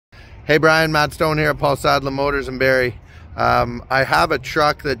Hey Brian, Matt Stone here at Paul Sadler Motors in Barrie. I have a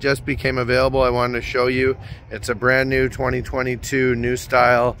truck that just became available I wanted to show you. It's a brand new 2022 new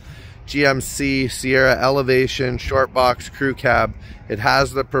style GMC Sierra Elevation short box crew cab. It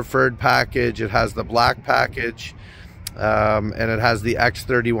has the preferred package, it has the black package, and it has the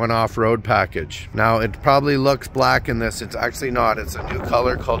X31 off-road package. Now it probably looks black in this, it's actually not. It's a new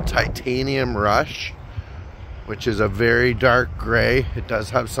color called Titanium Rush, which is a very dark gray. It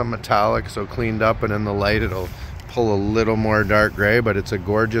does have some metallic, so cleaned up and in the light it'll pull a little more dark gray, but it's a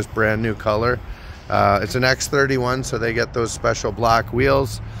gorgeous brand new color. It's an X31, so they get those special black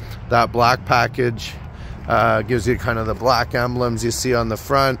wheels. That black package gives you kind of the black emblems you see on the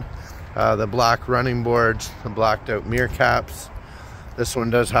front, the black running boards, the blacked out mirror caps. This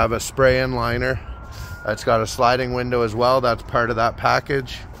one does have a spray-in liner. It's got a sliding window as well. That's part of that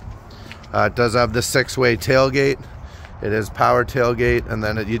package. It does have the 6-way tailgate. It is power tailgate, and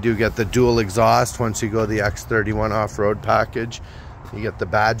then you do get the dual exhaust once you go the X31 off-road package. You get the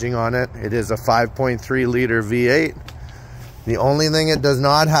badging on it. It is a 5.3 liter V8. The only thing it does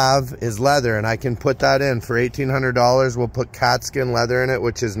not have is leather, and I can put that in for $1,800. We'll put cat skin leather in it,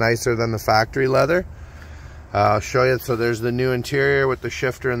 which is nicer than the factory leather. I'll show you. So there's the new interior with the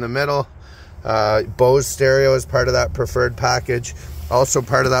shifter in the middle. Bose stereo is part of that preferred package. Also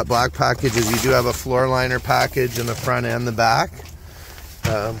part of that black package is you do have a floor liner package in the front and the back.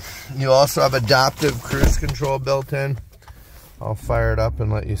 You also have adaptive cruise control built in. I'll fire it up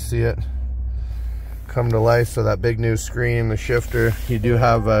and let you see it come to life. So that big new screen, the shifter. You do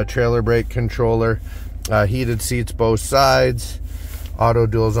have a trailer brake controller, heated seats both sides, auto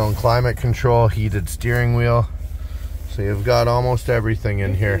dual zone climate control, heated steering wheel. So you've got almost everything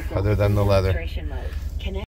in here other than the leather.